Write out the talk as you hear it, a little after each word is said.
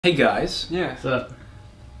Hey guys, Yeah. What's up?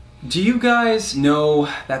 do you guys know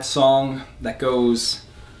that song that goes,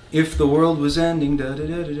 "If the world was ending, da da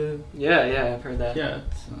da da da"? Yeah, I've heard that. Yeah.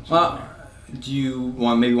 Well, do you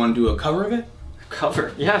maybe want to do a cover of it?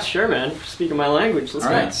 Cover. Yeah, sure, man. Speaking my language. Let's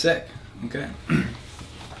All go. right, sick. Okay.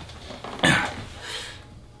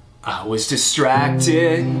 I was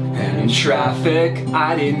distracted and in traffic.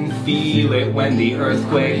 I didn't feel it when the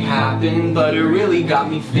earthquake happened, but it really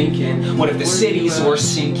got me thinking, what if the cities were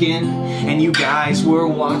sinking and you guys were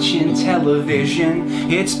watching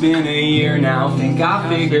television? It's been a year now, think I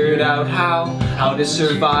figured out how to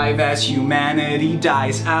survive as humanity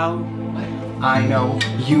dies out. I know,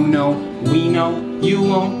 you know, we know, you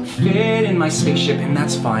won't fit in my spaceship, and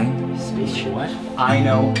that's fine. Spaceship. What? I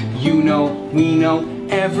know, you know, we know,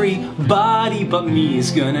 everybody but me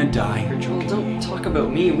is gonna die. Joel, don't talk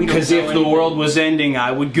about me. We don't Cause know if the anything. world was ending,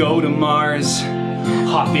 I would go to Mars,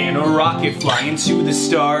 hop in a rocket, fly into the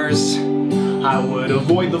stars. I would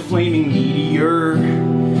avoid the flaming meteor.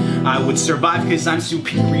 I would survive cause I'm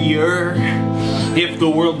superior. If the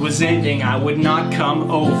world was ending, I would not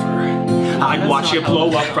come over. I'd watch it blow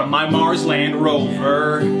up from my Mars Land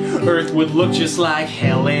rover. Earth would look just like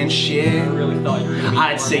hell and shit. I really thought you were gonna be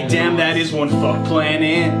I'd say, damn, that is one fuck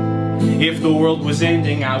planet. If the world was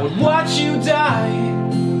ending, I would watch you die.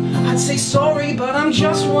 I'd say sorry, but I'm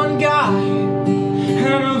just one guy,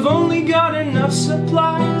 and I've only got enough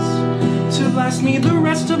supplies to last me the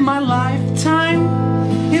rest of my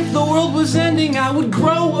lifetime. If the world was ending, I would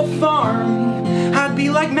grow a farm. I'd be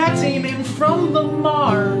like Matt Damon from the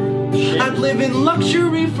Mars. I'd live in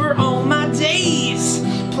luxury for all my days,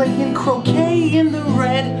 playing croquet in the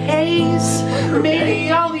red haze. Maybe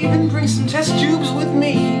I'll even bring some test tubes with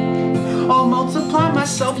me. I'll multiply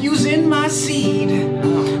myself using my seed.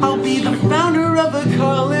 I'll be the founder of a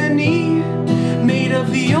colony made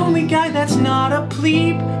of the only guy that's not a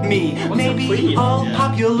plebe, me. Maybe I'll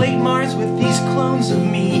populate Mars with these clones of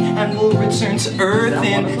me, and we'll return to Earth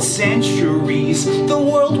in centuries. The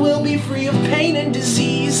world will be free of pain and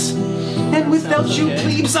disease, and without you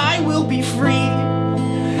plebes I will be free.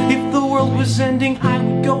 If the world was ending, I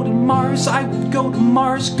would go to Mars. I would go to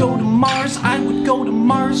Mars, go to Mars. I would go to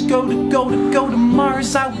Mars, go to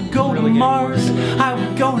Mars. I would go to Mars. I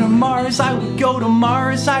would go to Mars. I would go to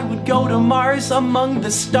Mars. I would go to Mars among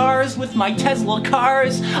the stars with my Tesla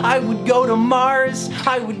cars. I would go to Mars.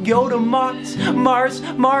 I would go to Mars.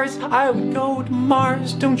 Mars. I would go to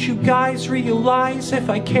Mars. Don't you guys realize if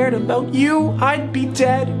I cared about you, I'd be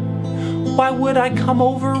dead? Why would I come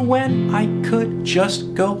over when I could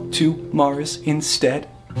just go to Mars instead?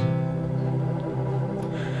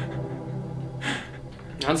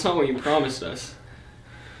 That's not what you promised us.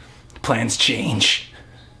 Plans change.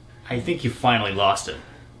 I think you finally lost it.